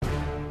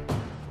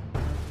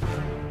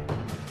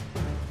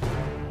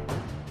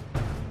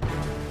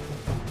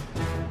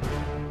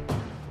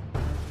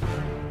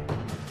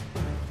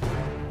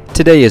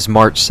Today is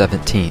March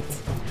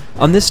 17th.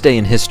 On this day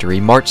in history,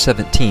 March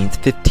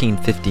 17th,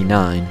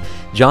 1559,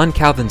 John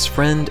Calvin's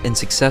friend and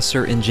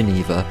successor in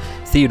Geneva,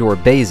 Theodore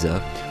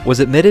Beza, was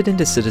admitted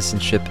into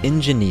citizenship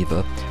in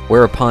Geneva,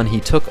 whereupon he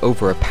took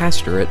over a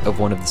pastorate of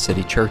one of the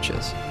city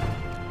churches.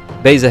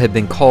 Beza had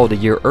been called a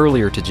year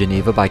earlier to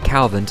Geneva by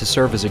Calvin to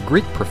serve as a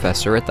Greek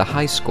professor at the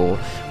high school,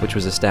 which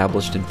was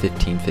established in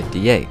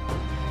 1558.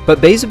 But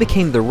Beza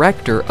became the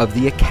rector of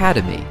the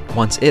academy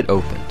once it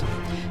opened,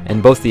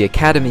 and both the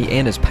academy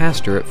and his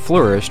pastorate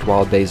flourished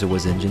while Beza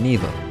was in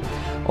Geneva.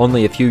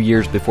 Only a few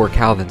years before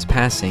Calvin's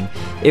passing,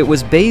 it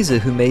was Beza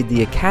who made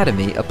the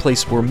academy a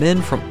place where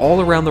men from all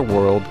around the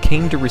world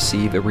came to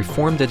receive a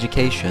reformed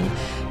education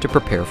to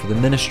prepare for the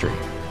ministry.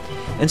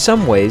 In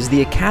some ways,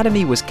 the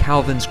academy was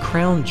Calvin's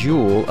crown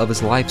jewel of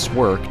his life's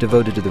work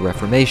devoted to the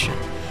Reformation,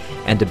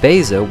 and to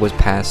Beza was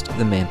passed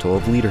the mantle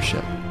of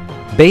leadership.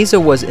 Beza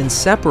was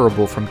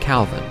inseparable from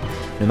Calvin,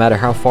 no matter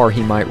how far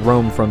he might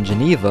roam from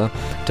Geneva,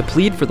 to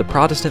plead for the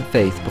Protestant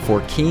faith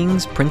before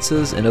kings,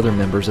 princes, and other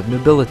members of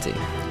nobility.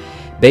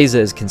 Beza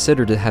is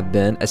considered to have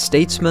been a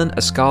statesman,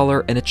 a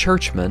scholar, and a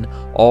churchman,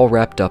 all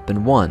wrapped up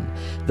in one,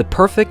 the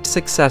perfect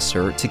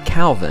successor to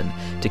Calvin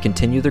to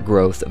continue the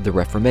growth of the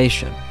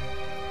Reformation.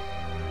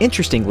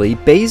 Interestingly,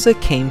 Beza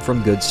came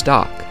from good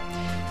stock.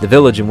 The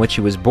village in which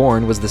he was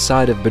born was the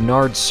site of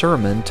Bernard's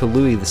sermon to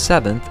Louis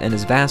VII and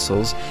his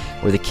vassals,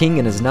 where the king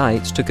and his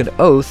knights took an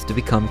oath to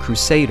become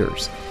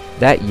crusaders.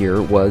 That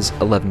year was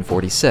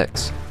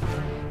 1146.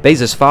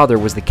 Beza's father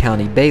was the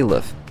county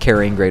bailiff,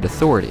 carrying great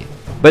authority.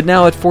 But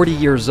now at 40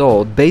 years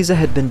old, Beza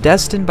had been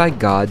destined by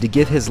God to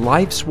give his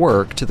life's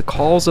work to the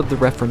cause of the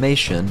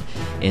Reformation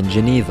in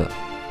Geneva.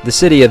 The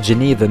city of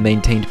Geneva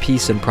maintained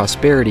peace and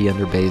prosperity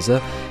under Beza,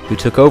 who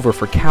took over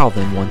for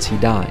Calvin once he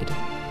died.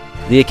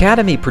 The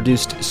academy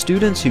produced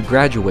students who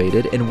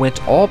graduated and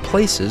went all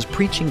places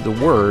preaching the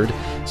word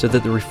so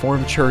that the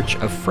Reformed Church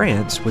of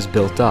France was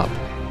built up.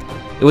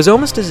 It was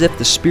almost as if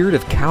the spirit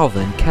of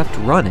Calvin kept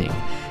running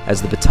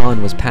as the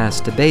baton was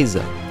passed to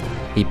Beza.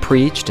 He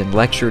preached and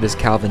lectured as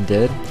Calvin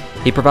did.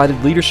 He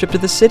provided leadership to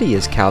the city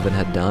as Calvin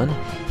had done.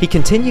 He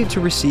continued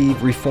to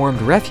receive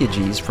Reformed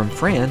refugees from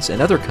France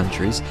and other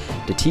countries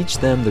to teach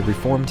them the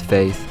Reformed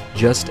faith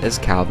just as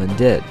Calvin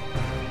did.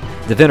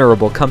 The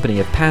Venerable Company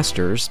of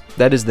Pastors,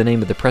 that is the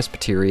name of the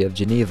Presbytery of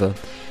Geneva,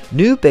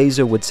 knew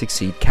Beza would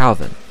succeed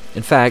Calvin.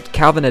 In fact,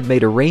 Calvin had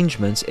made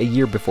arrangements a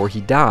year before he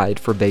died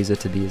for Beza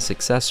to be his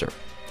successor.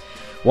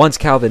 Once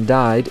Calvin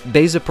died,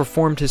 Beza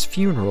performed his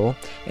funeral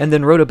and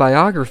then wrote a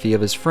biography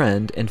of his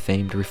friend and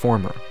famed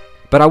reformer.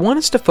 But I want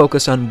us to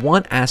focus on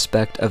one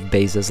aspect of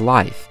Beza's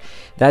life,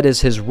 that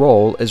is his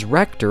role as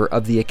rector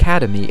of the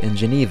academy in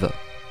Geneva.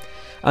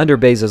 Under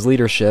Beza's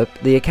leadership,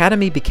 the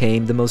academy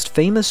became the most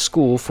famous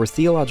school for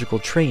theological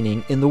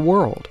training in the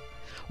world.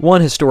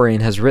 One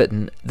historian has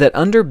written that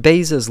under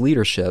Beza's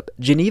leadership,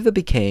 Geneva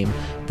became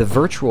the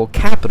virtual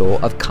capital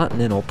of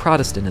continental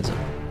Protestantism.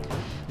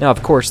 Now,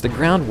 of course, the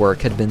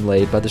groundwork had been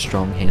laid by the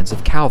strong hands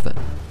of Calvin.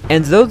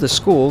 And though the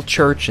school,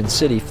 church, and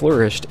city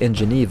flourished in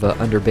Geneva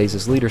under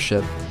Beza's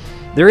leadership,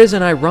 there is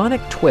an ironic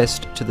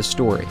twist to the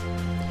story.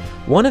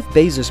 One of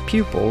Beza's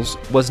pupils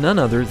was none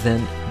other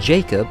than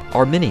Jacob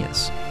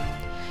Arminius.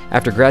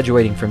 After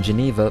graduating from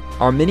Geneva,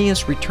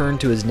 Arminius returned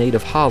to his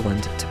native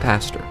Holland to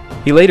pastor.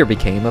 He later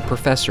became a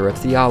professor of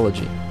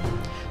theology.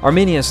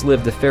 Arminius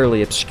lived a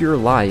fairly obscure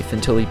life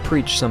until he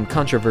preached some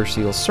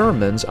controversial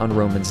sermons on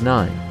Romans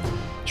 9.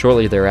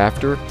 Shortly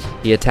thereafter,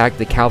 he attacked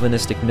the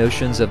Calvinistic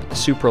notions of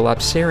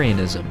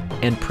supralapsarianism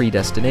and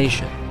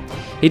predestination.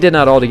 He did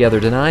not altogether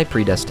deny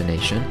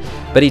predestination,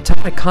 but he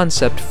taught a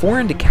concept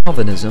foreign to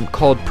Calvinism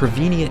called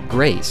prevenient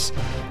grace,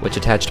 which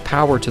attached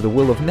power to the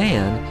will of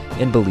man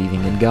in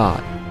believing in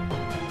God.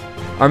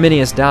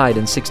 Arminius died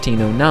in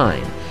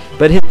 1609,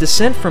 but his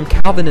descent from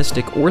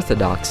Calvinistic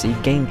orthodoxy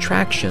gained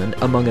traction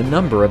among a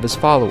number of his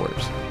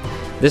followers.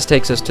 This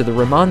takes us to the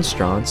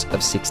Remonstrants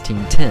of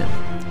 1610.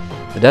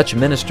 The Dutch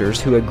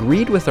ministers who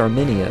agreed with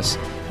Arminius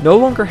no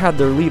longer had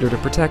their leader to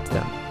protect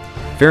them.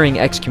 Fearing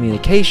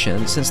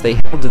excommunication, since they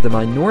held to the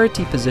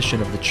minority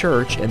position of the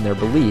church and their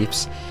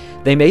beliefs,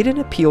 they made an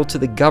appeal to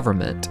the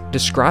government,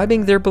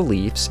 describing their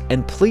beliefs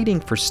and pleading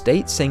for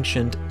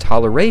state-sanctioned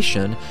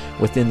toleration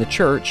within the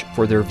church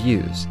for their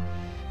views.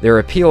 Their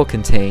appeal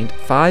contained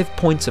 5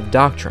 points of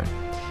doctrine.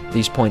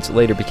 These points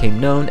later became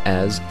known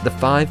as the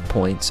 5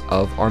 Points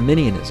of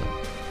Arminianism.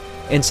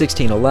 In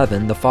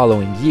 1611, the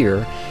following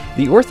year,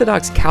 the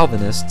Orthodox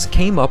Calvinists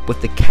came up with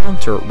the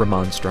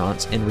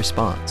counter-remonstrance in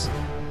response.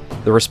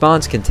 The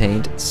response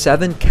contained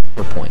 7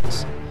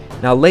 counterpoints.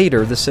 Now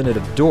later, the Synod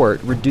of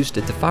Dort reduced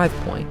it to 5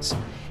 points,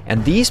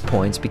 and these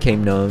points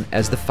became known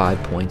as the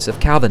 5 Points of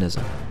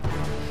Calvinism.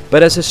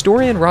 But as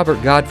historian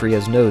Robert Godfrey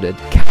has noted,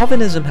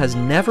 Calvinism has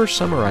never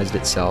summarized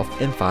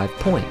itself in 5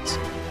 points.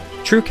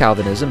 True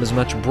Calvinism is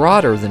much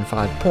broader than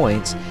 5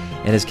 points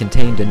and is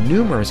contained in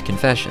numerous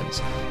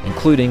confessions,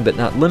 including but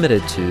not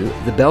limited to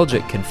the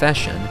Belgic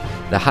Confession,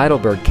 the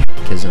Heidelberg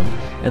Catechism,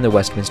 and the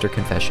Westminster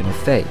Confession of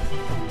Faith.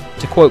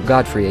 To quote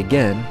Godfrey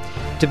again,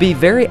 to be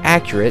very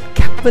accurate,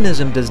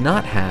 Calvinism does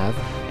not have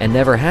and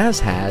never has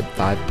had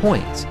 5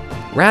 points.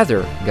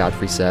 Rather,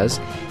 Godfrey says,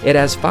 it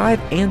has 5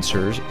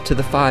 answers to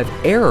the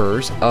 5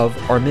 errors of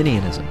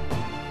Arminianism.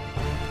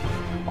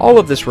 All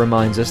of this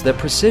reminds us that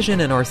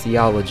precision in our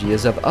theology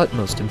is of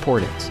utmost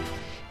importance.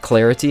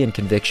 Clarity and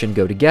conviction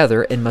go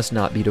together and must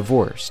not be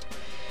divorced.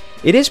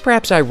 It is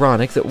perhaps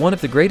ironic that one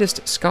of the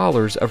greatest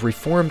scholars of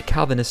Reformed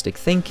Calvinistic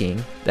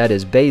thinking, that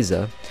is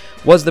Beza,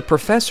 was the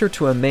professor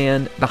to a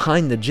man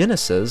behind the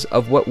genesis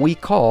of what we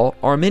call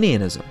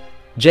Arminianism.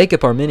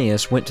 Jacob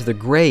Arminius went to the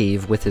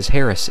grave with his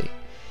heresy.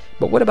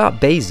 But what about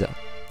Beza?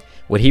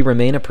 Would he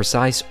remain a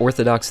precise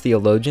Orthodox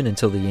theologian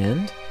until the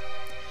end?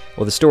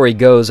 Well, the story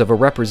goes of a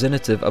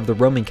representative of the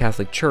Roman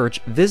Catholic Church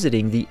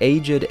visiting the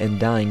aged and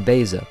dying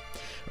Beza,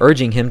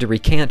 urging him to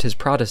recant his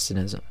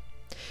Protestantism.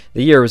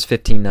 The year was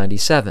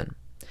 1597.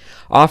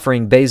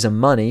 Offering Beza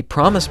money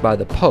promised by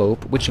the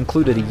Pope, which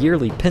included a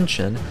yearly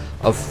pension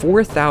of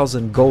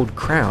 4,000 gold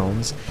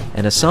crowns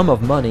and a sum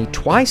of money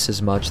twice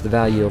as much the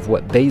value of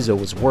what Beza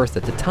was worth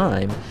at the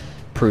time,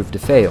 proved to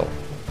fail.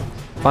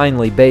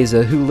 Finally,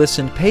 Beza, who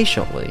listened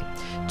patiently,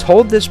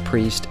 told this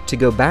priest to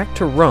go back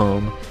to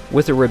Rome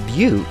with a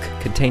rebuke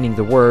containing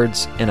the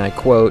words, and I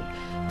quote,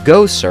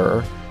 "Go,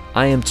 sir,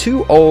 I am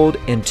too old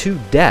and too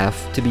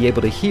deaf to be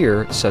able to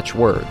hear such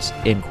words,"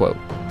 end quote.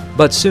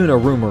 But soon a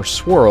rumor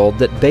swirled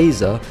that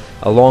Beza,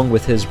 along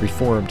with his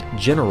Reformed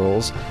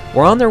generals,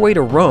 were on their way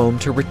to Rome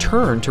to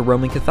return to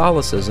Roman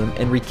Catholicism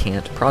and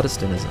recant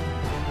Protestantism.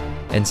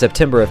 In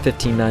September of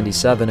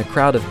 1597, a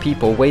crowd of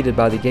people waited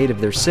by the gate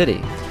of their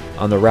city,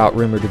 on the route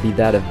rumored to be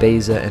that of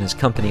Beza and his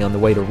company on the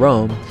way to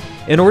Rome,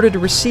 in order to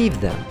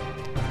receive them.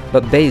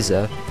 But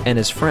Beza and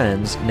his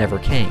friends never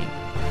came.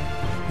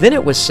 Then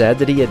it was said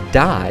that he had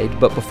died,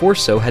 but before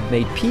so had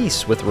made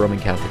peace with the Roman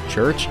Catholic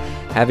Church,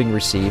 having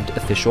received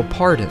official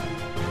pardon.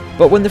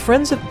 But when the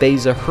friends of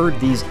Beza heard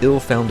these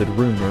ill-founded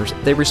rumors,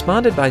 they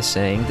responded by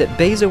saying that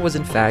Beza was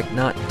in fact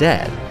not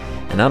dead,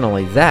 and not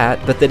only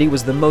that, but that he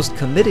was the most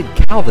committed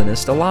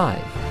Calvinist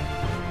alive.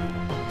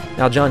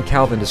 Now, John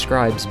Calvin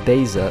describes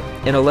Beza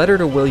in a letter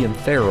to William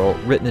Farel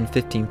written in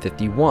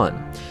 1551,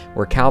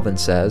 where Calvin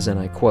says, and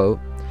I quote,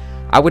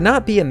 "I would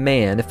not be a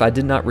man if I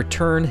did not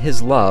return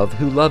his love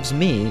who loves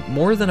me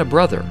more than a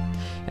brother,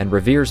 and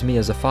reveres me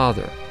as a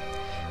father.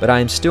 But I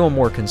am still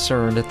more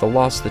concerned at the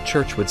loss the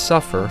Church would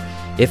suffer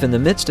if in the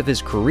midst of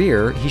his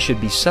career he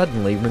should be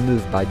suddenly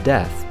removed by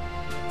death.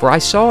 For I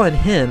saw in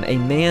him a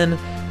man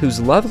whose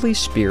lovely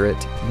spirit,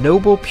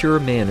 noble pure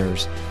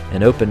manners,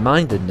 and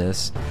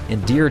open-mindedness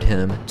endeared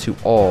him to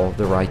all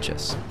the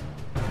righteous."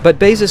 But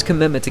Beza's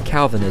commitment to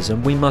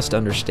Calvinism, we must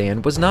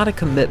understand, was not a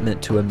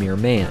commitment to a mere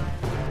man.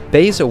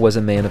 Beza was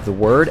a man of the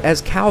Word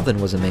as Calvin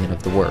was a man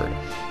of the Word,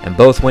 and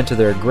both went to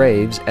their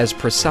graves as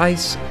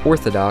precise,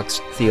 orthodox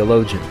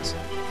theologians.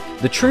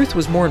 The truth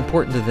was more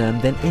important to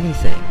them than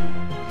anything,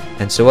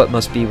 and so it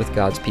must be with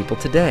God's people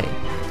today.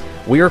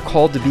 We are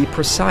called to be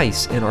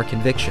precise in our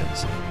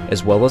convictions,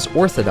 as well as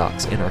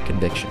orthodox in our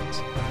convictions.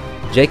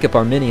 Jacob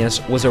Arminius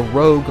was a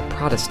rogue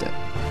Protestant.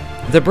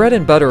 The bread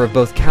and butter of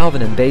both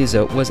Calvin and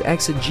Beza was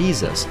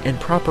exegesis and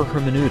proper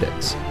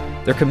hermeneutics.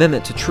 Their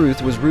commitment to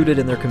truth was rooted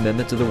in their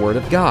commitment to the Word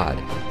of God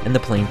and the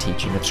plain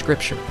teaching of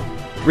Scripture.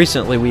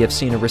 Recently, we have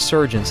seen a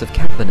resurgence of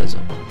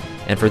Calvinism,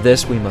 and for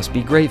this we must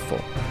be grateful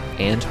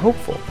and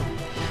hopeful.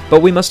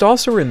 But we must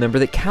also remember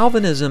that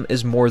Calvinism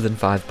is more than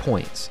 5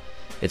 points.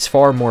 It's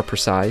far more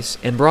precise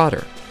and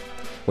broader.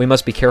 We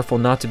must be careful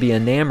not to be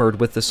enamored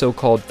with the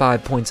so-called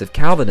 5 points of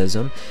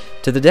Calvinism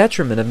to the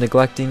detriment of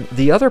neglecting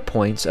the other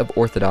points of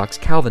Orthodox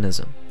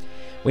Calvinism.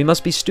 We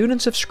must be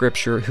students of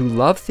Scripture who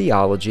love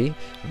theology,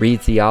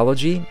 read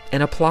theology,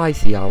 and apply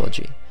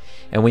theology.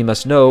 And we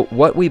must know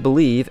what we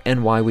believe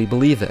and why we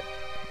believe it.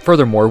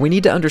 Furthermore, we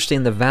need to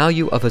understand the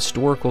value of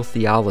historical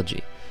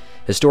theology.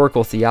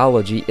 Historical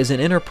theology is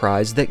an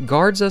enterprise that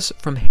guards us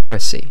from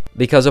heresy,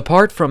 because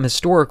apart from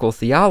historical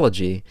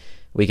theology,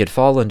 we could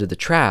fall into the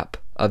trap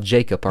of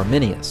Jacob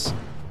Arminius,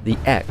 the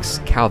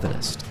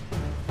ex-Calvinist.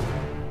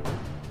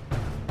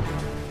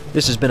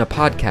 This has been a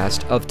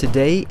podcast of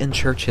Today in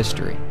Church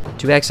History.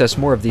 To access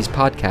more of these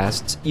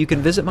podcasts, you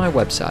can visit my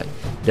website,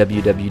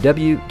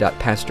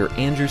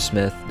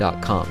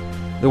 www.pastorandrewsmith.com.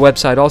 The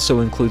website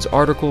also includes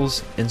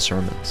articles and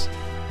sermons.